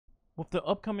With the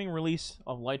upcoming release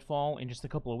of Lightfall in just a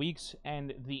couple of weeks,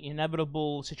 and the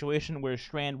inevitable situation where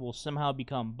Strand will somehow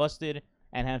become busted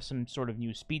and have some sort of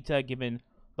new speed tech, given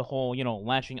the whole,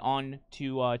 latching on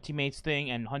to teammates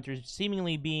thing, and Hunters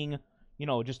seemingly being,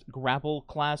 just grapple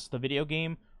class, the video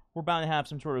game, we're bound to have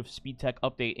some sort of speed tech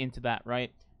update into that,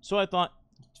 right? So I thought,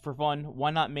 for fun, why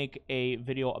not make a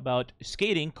video about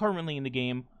skating currently in the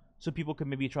game, so people could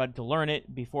maybe try to learn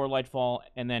it before Lightfall,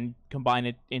 and then combine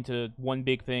it into one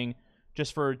big thing,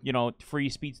 just for, free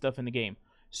speed stuff in the game.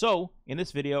 So, in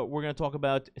this video, we're going to talk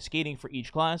about skating for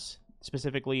each class,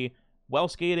 specifically well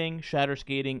skating, shatter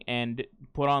skating, and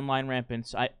put on line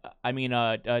rampants. I mean,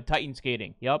 Titan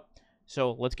skating. Yep.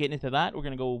 So, let's get into that. We're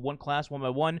going to go one class, one by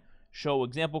one, show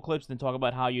example clips, then talk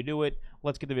about how you do it.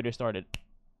 Let's get the video started.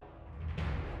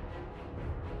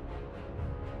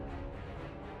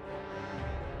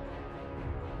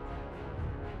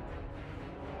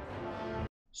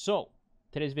 So,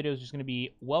 today's video is just going to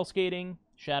be well skating,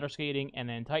 shatter skating, and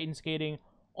then Titan skating.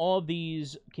 All of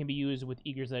these can be used with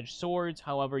Eager's Edge swords.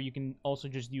 However, you can also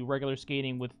just do regular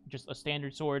skating with just a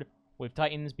standard sword with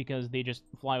Titans because they just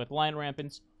fly with line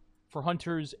rampants. For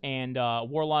Hunters and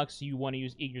Warlocks, you want to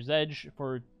use Eager's Edge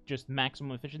for just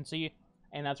maximum efficiency,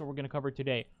 and that's what we're going to cover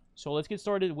today. So let's get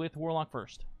started with Warlock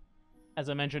first. As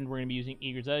I mentioned, we're going to be using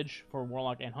Eager's Edge for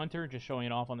Warlock and Hunter, just showing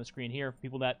it off on the screen here for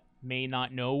people that may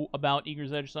not know about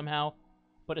Eager's Edge somehow.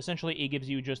 But essentially, it gives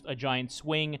you just a giant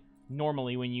swing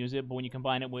normally when you use it, but when you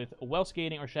combine it with well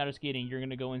skating or shatter skating, you're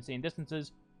going to go insane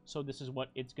distances. So this is what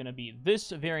it's going to be. This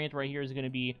variant right here is going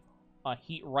to be a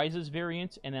Heat Rises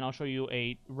variant, and then I'll show you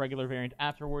a regular variant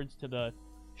afterwards to the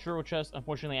Shuro chest.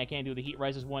 Unfortunately, I can't do the Heat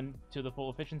Rises one to the full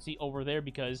efficiency over there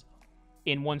because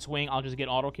in one swing, I'll just get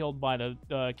auto-killed by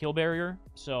the kill barrier.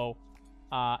 So,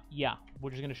 yeah, we're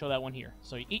just going to show that one here.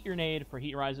 So you eat your nade for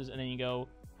Heat Rises, and then you go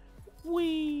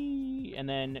whee, and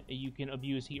then you can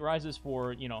abuse Heat Rises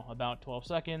for, about 12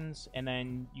 seconds, and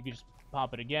then you can just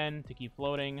pop it again to keep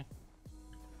floating.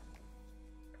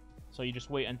 So you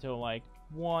just wait until, like,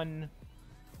 1,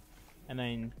 and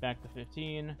then back to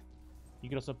 15. You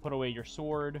can also put away your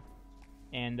sword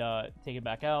and take it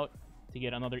back out to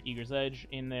get another Eager's Edge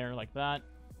in there like that.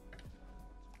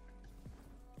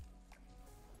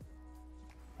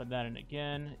 Put that in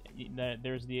again.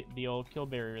 There's the old kill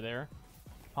barrier there.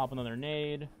 Pop another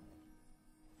nade.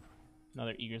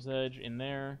 Another Eager's Edge in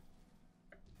there.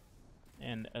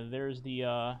 And there's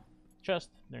the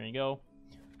chest. There you go.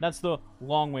 That's the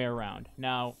long way around.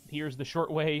 Now, here's the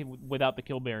short way without the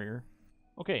kill barrier.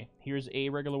 Okay, here's a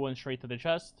regular one straight to the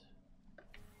chest.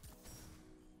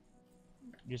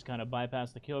 Just kind of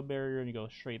bypass the kill barrier and you go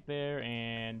straight there,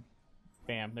 and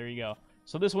bam, there you go.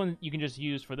 So this one you can just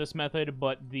use for this method,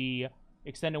 but the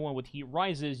extended one with Heat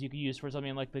Rises you can use for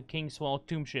something like the Kingsfall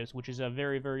Tomb Shifts, which is a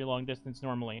very, very long distance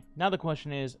normally. Now the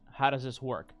question is, how does this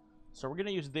work? So we're going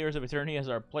to use Layers of Eternity as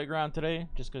our playground today,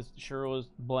 just because Shuro is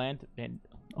bland, and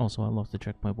also I lost the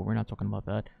checkpoint, but we're not talking about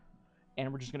that.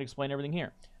 And we're just going to explain everything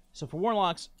here. So for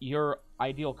Warlocks, your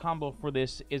ideal combo for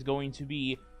this is going to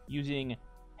be using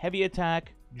heavy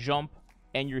attack, jump,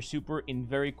 and your super in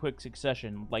very quick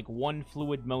succession, like one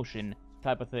fluid motion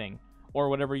type of thing, or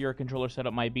whatever your controller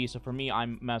setup might be. So for me,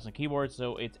 I'm mouse and keyboard,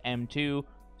 so it's M2,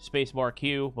 spacebar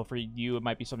Q, but for you, it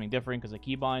might be something different because of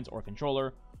keybinds or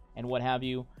controller and what have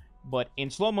you. But in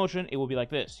slow motion, it will be like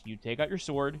this. You take out your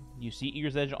sword, you see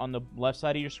Eager's Edge on the left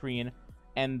side of your screen,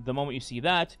 and the moment you see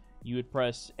that, you would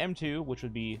press M2, which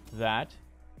would be that,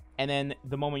 and then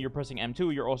the moment you're pressing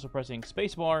M2, you're also pressing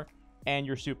spacebar and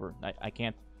your super. I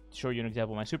can't show you an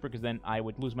example of my super because then I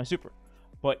would lose my super.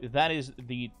 But that is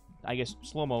the, I guess,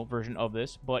 slow-mo version of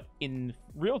this. But in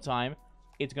real time,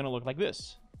 it's going to look like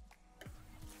this.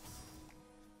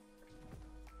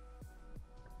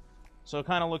 So it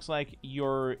kind of looks like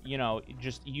you're,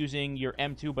 just using your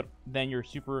M2, but then your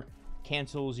super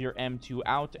cancels your M2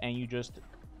 out, and you just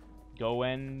go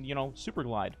and, super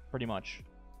glide, pretty much.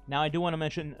 Now, I do want to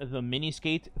mention the mini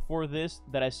skate for this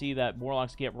that I see that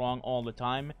Warlocks get wrong all the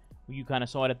time. You kind of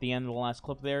saw it at the end of the last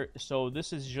clip there. So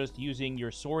this is just using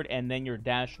your sword and then your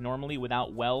dash normally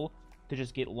without well to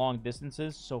just get long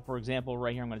distances. So for example,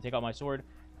 right here, I'm going to take out my sword,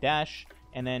 dash,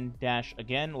 and then dash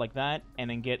again like that, and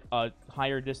then get a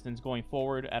higher distance going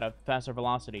forward at a faster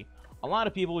velocity. A lot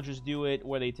of people just do it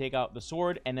where they take out the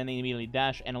sword and then they immediately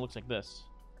dash, and it looks like this.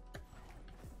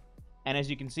 And as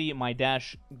you can see, my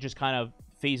dash just kind of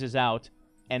phases out,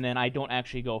 and then I don't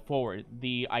actually go forward.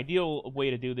 The ideal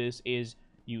way to do this is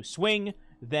you swing,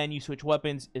 then you switch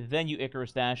weapons, then you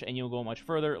Icarus dash, and you'll go much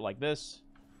further, like this.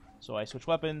 So I switch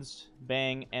weapons,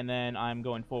 bang, and then I'm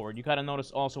going forward. You kind of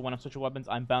notice also when I'm switching weapons,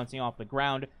 I'm bouncing off the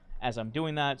ground as I'm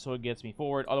doing that, so it gets me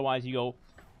forward. Otherwise, you go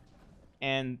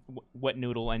and wet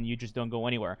noodle, and you just don't go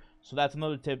anywhere. So that's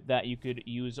another tip that you could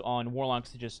use on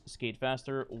warlocks to just skate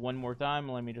faster. One more time,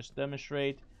 let me just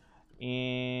demonstrate.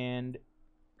 And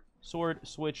sword,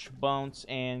 switch, bounce,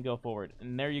 and go forward.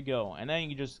 And there you go. And then you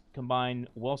can just combine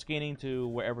wall skating to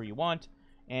wherever you want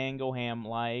and go ham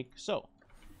like so.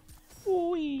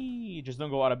 Whee! Just don't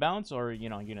go out of bounds or, you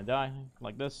know, you're gonna die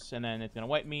like this, and then it's gonna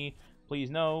wipe me. Please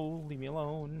no, leave me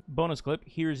alone. Bonus clip,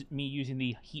 here's me using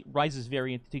the Heat Rises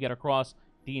variant to get across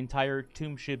the entire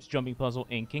Tomb Ship's jumping puzzle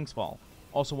in King's Fall.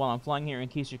 Also, while I'm flying here, in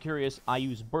case you're curious, I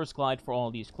use Burst Glide for all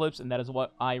of these clips, and that is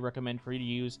what I recommend for you to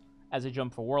use as a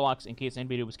jump for warlocks, in case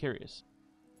anybody was curious.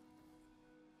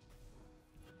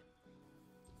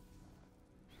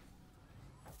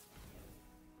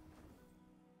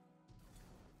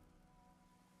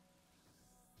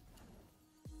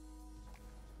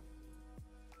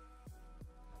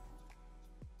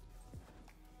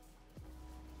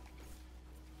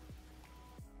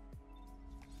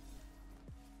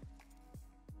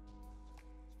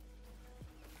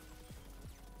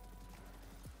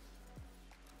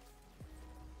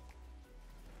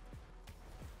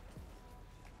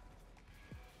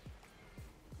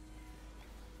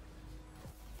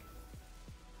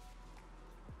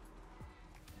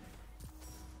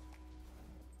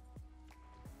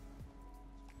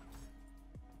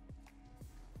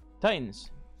 Titans,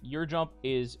 your jump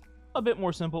is a bit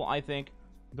more simple, I think.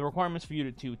 The requirements for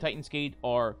you to Titan skate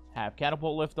are have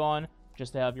catapult lift on,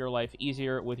 just to have your life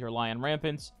easier with your lion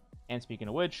rampants. And speaking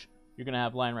of which, you're going to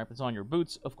have lion rampants on your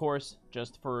boots, of course,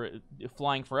 just for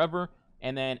flying forever.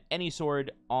 And then any sword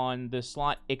on this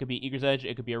slot, it could be Eager's Edge,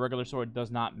 it could be a regular sword,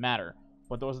 does not matter.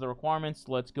 But those are the requirements.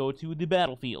 Let's go to the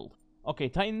battlefield. Okay,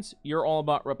 Titans, you're all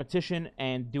about repetition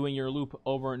and doing your loop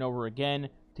over and over again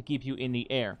to keep you in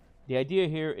the air. The idea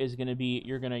here is going to be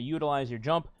you're going to utilize your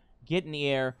jump, get in the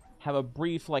air, have a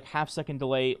brief like half-second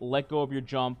delay, let go of your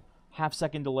jump,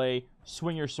 half-second delay,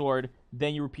 swing your sword,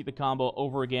 then you repeat the combo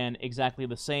over again exactly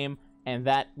the same, and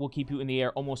that will keep you in the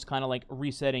air, almost kind of like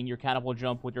resetting your catapult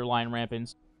jump with your lion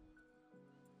rampants.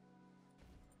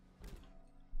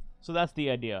 So that's the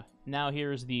idea. Now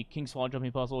here's the King's Fall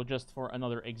jumping puzzle just for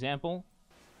another example.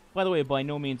 By the way, by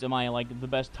no means am I like the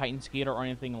best Titan skater or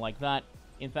anything like that.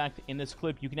 In fact, in this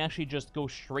clip, you can actually just go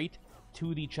straight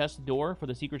to the chest door for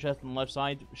the secret chest on the left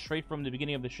side, straight from the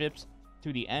beginning of the ships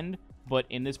to the end. But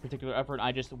in this particular effort,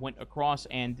 I just went across,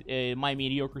 and my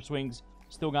mediocre swings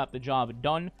still got the job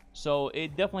done. So it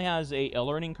definitely has a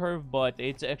learning curve, but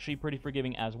it's actually pretty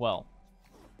forgiving as well.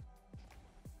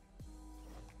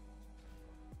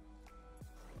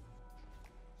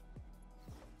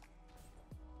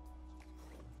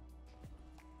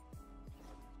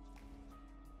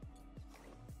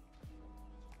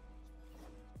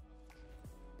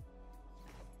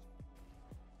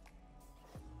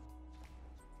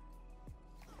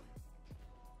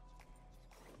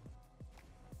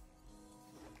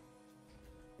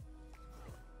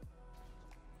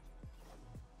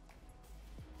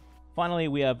 Finally,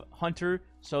 we have Hunter.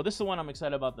 So this is the one I'm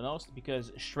excited about the most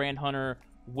because Strand Hunter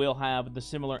will have the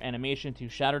similar animation to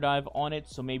Shatter Dive on it.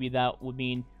 So maybe that would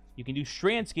mean you can do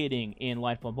strand skating in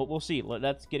Lightfall, but we'll see.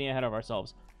 That's getting ahead of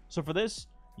ourselves. So for this,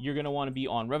 you're going to want to be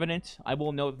on Revenant. I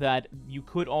will note that you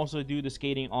could also do the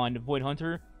skating on Void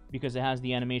Hunter because it has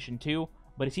the animation too,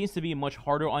 but it seems to be much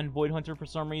harder on Void Hunter for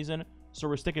some reason. So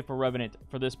we're sticking for Revenant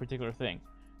for this particular thing.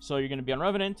 So you're going to be on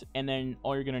Revenant, and then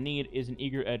all you're going to need is an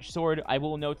Eager Edge Sword. I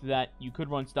will note that you could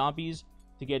run Stompies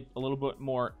to get a little bit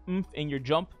more oomph in your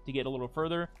jump, to get a little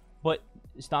further, but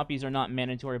Stompies are not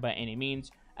mandatory by any means.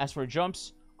 As for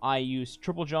jumps, I use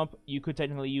Triple Jump. You could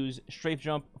technically use Strafe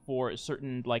Jump for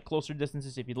certain, like, closer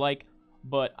distances if you'd like,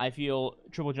 but I feel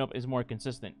Triple Jump is more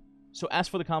consistent. So as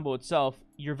for the combo itself,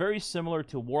 you're very similar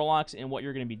to Warlocks in what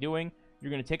you're going to be doing. You're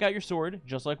going to take out your sword,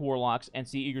 just like Warlocks, and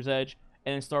see Eager's Edge,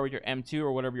 and then start with your M2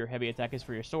 or whatever your heavy attack is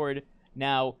for your sword.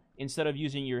 Now, instead of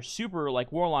using your super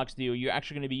like Warlocks do, you're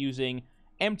actually going to be using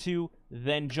M2,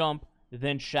 then jump,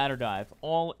 then Shatter Dive,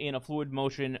 all in a fluid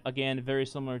motion, again, very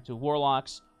similar to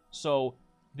Warlocks. So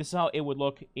this is how it would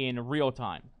look in real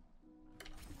time.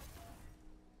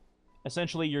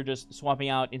 Essentially, you're just swapping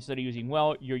out, instead of using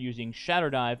Well, you're using Shatter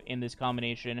Dive in this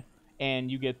combination, and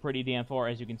you get pretty damn far,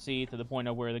 as you can see, to the point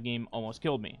of where the game almost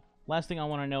killed me. Last thing I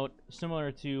want to note,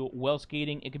 similar to well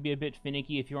skating, it could be a bit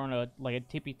finicky if you're on a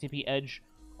tippy edge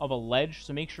of a ledge,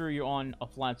 so make sure you're on a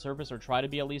flat surface, or try to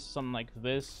be at least something like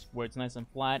this, where it's nice and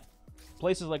flat.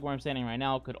 Places like where I'm standing right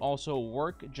now could also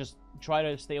work. Just try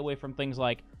to stay away from things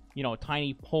like, you know,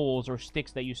 tiny poles or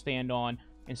sticks that you stand on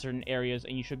in certain areas,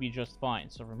 and you should be just fine.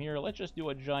 So from here, let's just do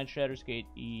a giant shatter skate.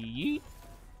 Yeet.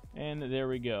 And there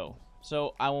we go.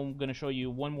 So I'm going to show you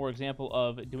one more example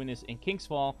of doing this in King's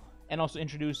Fall, and also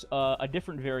introduce a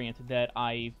different variant that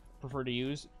I prefer to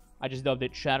use. I just dubbed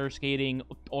it Shatter Skating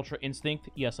Ultra Instinct.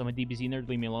 Yes, I'm a DBZ nerd,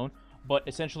 leave me alone. But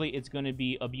essentially, it's going to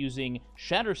be abusing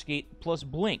Shatter Skate plus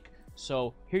Blink.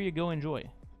 So here you go, enjoy.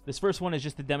 This first one is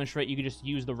just to demonstrate you can just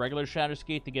use the regular Shatter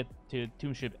Skate to get to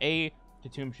Tomb Ship A, to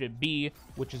Tomb Ship B,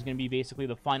 which is going to be basically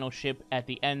the final ship at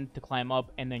the end to climb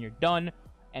up, and then you're done.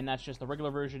 And that's just the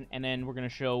regular version. And then we're going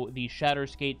to show the Shatter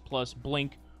Skate plus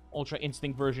Blink Ultra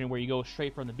Instinct version, where you go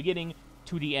straight from the beginning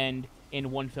to the end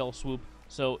in one fell swoop.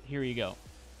 So here you go.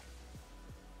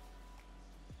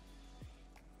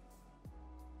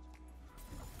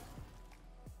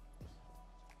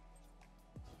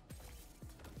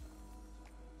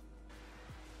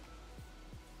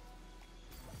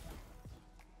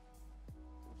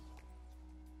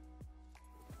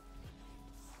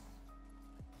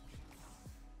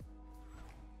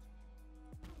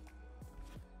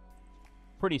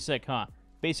 Pretty sick, huh?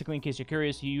 Basically, in case you're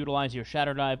curious, you utilize your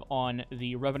Shatter Dive on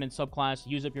the Revenant subclass,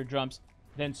 use up your jumps,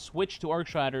 then switch to Arc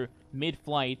Shatter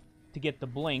mid-flight to get the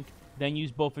Blink, then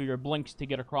use both of your Blinks to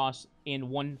get across in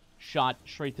one shot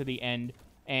straight to the end,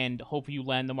 and hopefully you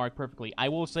land the mark perfectly. I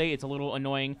will say it's a little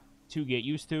annoying to get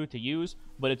used to use,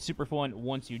 but it's super fun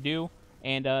once you do,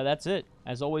 and that's it.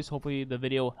 As always, hopefully the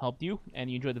video helped you, and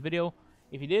you enjoyed the video.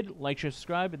 If you did, like, share,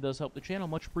 subscribe. It does help the channel.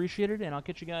 Much appreciated. And I'll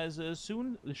catch you guys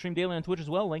soon. I stream daily on Twitch as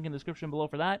well. Link in the description below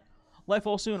for that. Life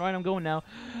all soon. All right, I'm going now.